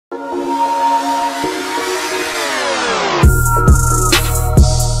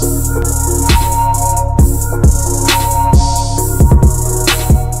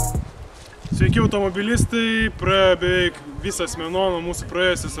Sveiki automobilistai, praėjo beveik visas mėnuo nuo mūsų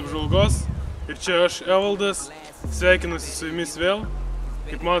praėjusios apžvalgos. Ir čia aš, Evaldas, sveikinuosi su jumis vėl.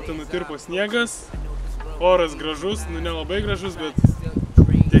 Kaip matote, nutirpo sniegas, oras gražus, nu nelabai gražus, bet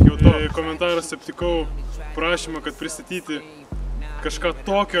tiek jau to. Komentaruose aptikau prašymą, kad pristatyti kažką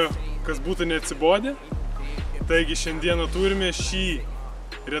tokio, kas būtų neatsibodę. Taigi šiandieną turime šį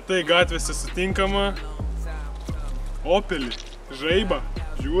retai gatvėse sutinkamą Opelį, žaibą.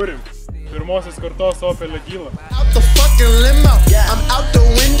 Žiūrim. Pirmosios kartos Opel Agila.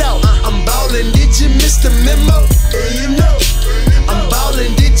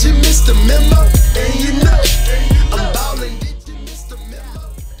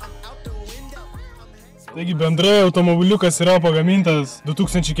 Taigi bendrai automobiliukas yra pagamintas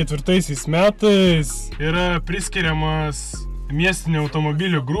 2004 metais, yra priskiriamas miestinių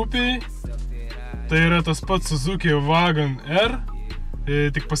automobilių grupiai. Tai yra tas pats Suzuki Varan R,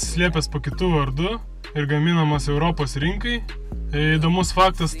 tik pasislėpęs po kitų vardu ir gaminamas Europos rinkai. Įdomus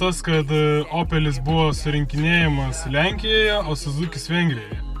faktas tas, kad Opelis buvo surinkinėjamas Lenkijoje, o Suzukis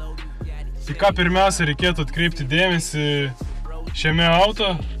Vengrijoje. Tai ką pirmiausia reikėtų atkreipti dėmesį šiame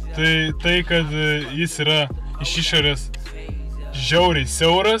auto, tai kad jis yra iš išorės žiauriai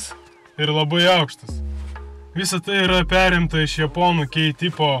siauras ir labai aukštas. Visa tai yra perimta iš japonų Kei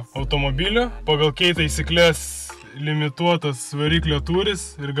tipo automobilio, pagal Kei taisyklės limituotas variklio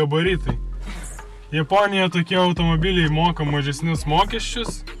tūris ir gabaritai. Japonijoje tokie automobiliai moka mažesnius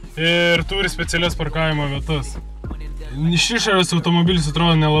mokesčius ir turi specialias parkavimo vietas. Iš išorės automobilis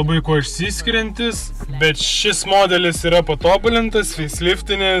atrodo nelabai kuo išsiskiriantis, bet šis modelis yra patobulintas,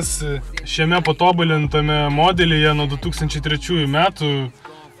 faceliftinis. Šiame patobulintame modelyje nuo 2003 metų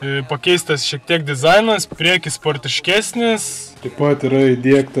pakeistas šiek tiek dizainas, priekis sportiškesnis. Taip pat yra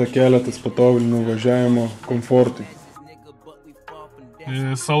įdiegta keletas patobulinimų važiavimo komfortui.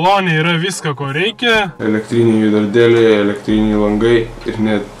 Salone yra visko, ko reikia. Elektriniai veidrodėliai, elektriniai langai ir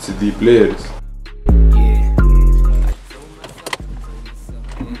net CD playeris.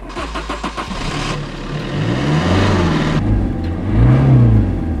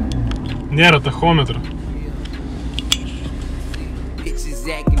 Nėra tachometro.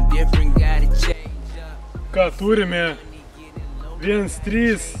 Ką turime?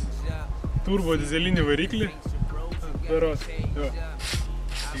 1.3 turbo dizelinį variklį. Beros, jo,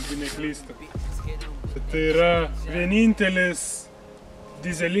 jeigu neklystu. Tai yra vienintelis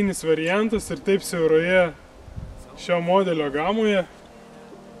dizelinis variantas ir taip siauroje šio modelio gamoje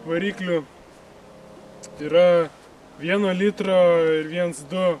variklių yra 1 litro ir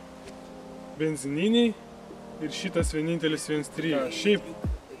 1.2 benzininiai ir šitas vienintelis 1.3. Šiaip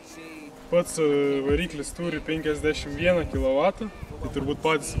pats variklis turi 51 kW, tai turbūt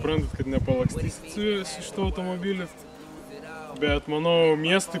patys suprantat, kad nepalakstysit su šito automobiliu, bet manau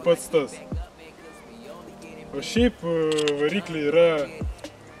miestui pats tas. O šiaip varikliai yra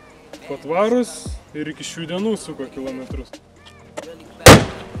patvarus ir iki šių dienų suko kilometrus.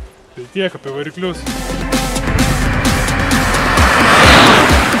 Tai tiek apie variklius.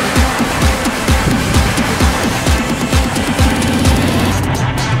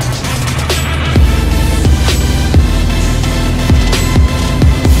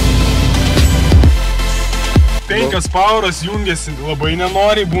 Penkias pauras jungiasi labai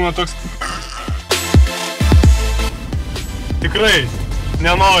nenoriai, būna toks... Tikrai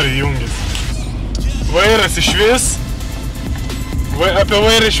nenori jungiasi. Vairas išvis... Apie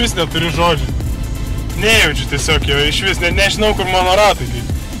vairą išvis neturiu žodžių. Nejaučiu tiesiog jo išvis, nežinau kur mano ratai,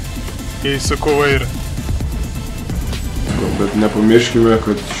 kai suku vairą. Bet nepamirškime,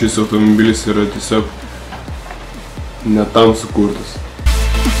 kad šis automobilis yra tiesiog ne tam sukurtas.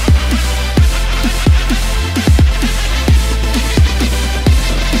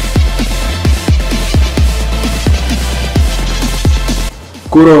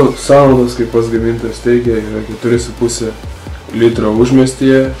 Kuro sąnaudos, kaip pats gamintojas teigia, yra 4,5 litro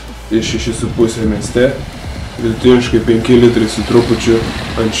užmiestyje ir 6,5 mieste, vidutiniškai 5 litrai su trupučiu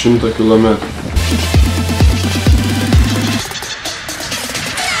ant 100 km.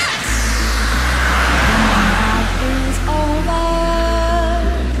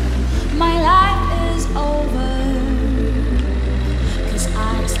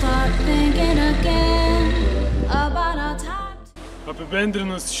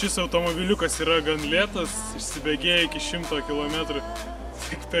 Apibendrinus, šis automobiliukas yra gan lėtas, išsibėgėja iki 100 km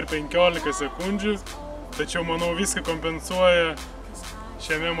tik per 15 sekundžių, tačiau manau viską kompensuoja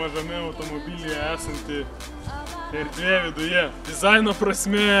šiame mažame automobilyje esanti erdvė viduje. Dizaino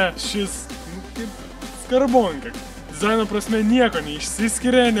prasme šis kaip skarbonka. Dizaino prasme nieko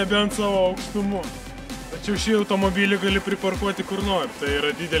neišsiskiria, nebent savo aukštumu. Tačiau šį automobilį gali priparkuoti kur nori, tai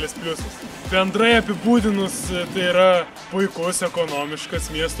yra didelis pliusas. Bendrai apibūdinus, tai yra puikus, ekonomiškas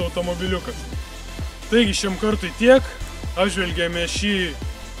miesto automobiliukas. Taigi šiam kartui tiek, apžvelgėme šį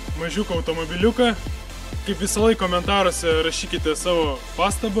mažiuką automobiliuką. Kaip visą laiką komentaruose rašykite savo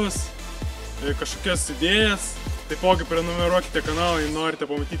pastabas, kažkokias idėjas. Taipogi prenumeruokite kanalą, jei norite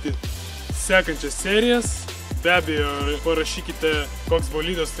pamatyti sekančias serijas. Be abejo, parašykite, koks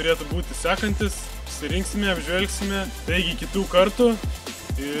bolidas turėtų būti sekantis. Susirinksime, apžvelgsime. Taigi kitų kartų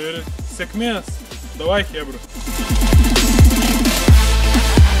ir sėkmės. Davai, chebra.